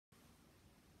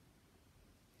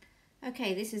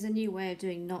Okay, this is a new way of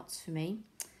doing knots for me.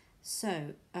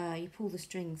 So you pull the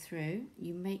string through,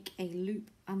 you make a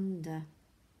loop under.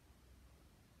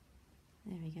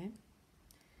 There we go.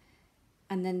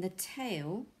 And then the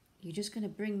tail, you're just going to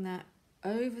bring that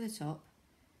over the top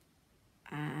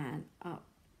and up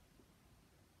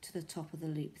to the top of the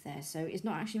loop there. So it's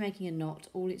not actually making a knot,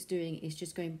 all it's doing is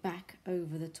just going back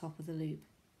over the top of the loop.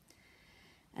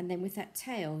 And then with that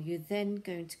tail, you're then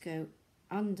going to go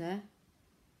under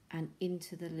and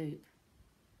into the loop.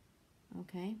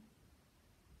 Okay?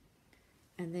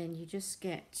 And then you just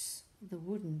get the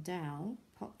wooden dowel,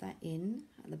 pop that in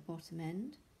at the bottom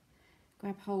end,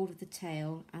 grab hold of the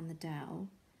tail and the dowel,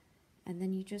 and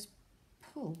then you just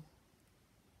pull.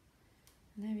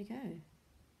 And there we go.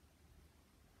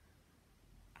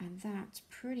 And that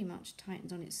pretty much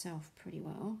tightens on itself pretty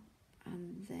well.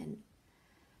 And then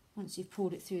once you've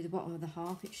pulled it through the bottom of the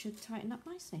harp, it should tighten up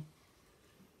nicely.